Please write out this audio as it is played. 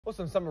Well,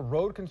 some summer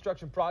road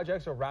construction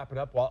projects are wrapping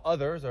up while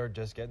others are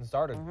just getting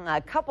started. A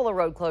couple of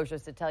road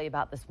closures to tell you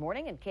about this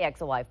morning, and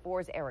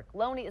KXLY4's Erik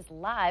Loney is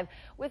live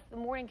with the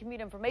morning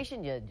commute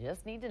information you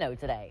just need to know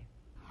today.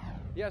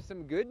 Yeah,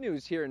 some good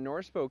news here in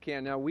North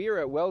Spokane. Now, we are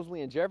at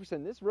Wellesley and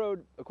Jefferson. This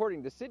road,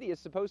 according to the city, is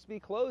supposed to be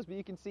closed, but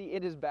you can see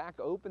it is back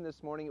open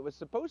this morning. It was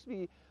supposed to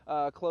be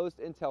closed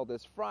until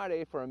this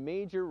Friday for a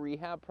major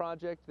rehab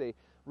project. They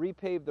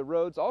repaved the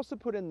roads, also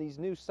put in these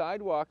new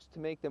sidewalks to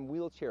make them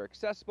wheelchair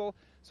accessible.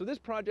 So this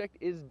project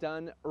is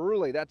done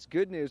early. That's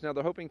good news. Now,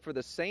 they're hoping for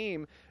the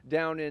same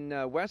down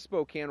in West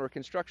Spokane, where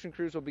construction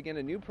crews will begin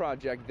a new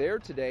project there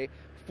today.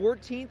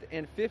 14th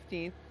and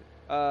 15th.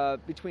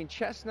 Between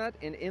Chestnut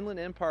and Inland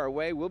Empire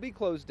Way will be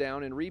closed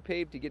down and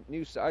repaved to get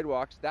new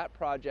sidewalks. That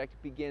project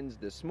begins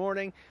this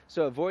morning,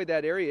 so avoid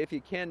that area if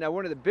you can. Now,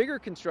 one of the bigger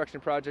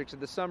construction projects of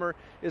the summer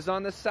is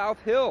on the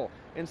South Hill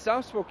in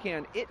South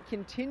Spokane. It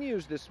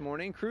continues this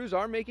morning. Crews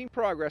are making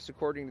progress,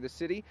 according to the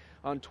city.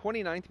 On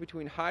 29th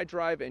between High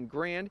Drive and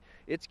Grand,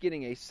 it's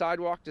getting a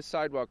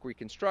sidewalk-to-sidewalk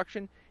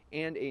reconstruction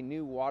and a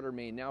new water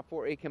main. Now,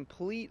 for a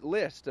complete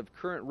list of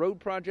current road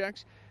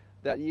projects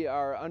that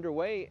are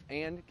underway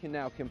and can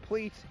now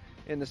complete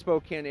in the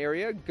Spokane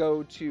area,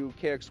 go to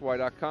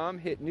KXY.com,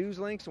 hit news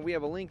links, and we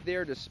have a link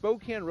there to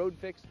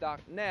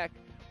SpokaneRoadFix.net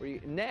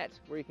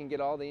where you can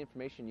get all the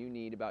information you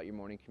need about your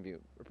morning commute.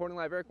 Reporting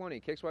live, Erik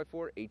Loney,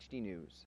 KXY4 HD News.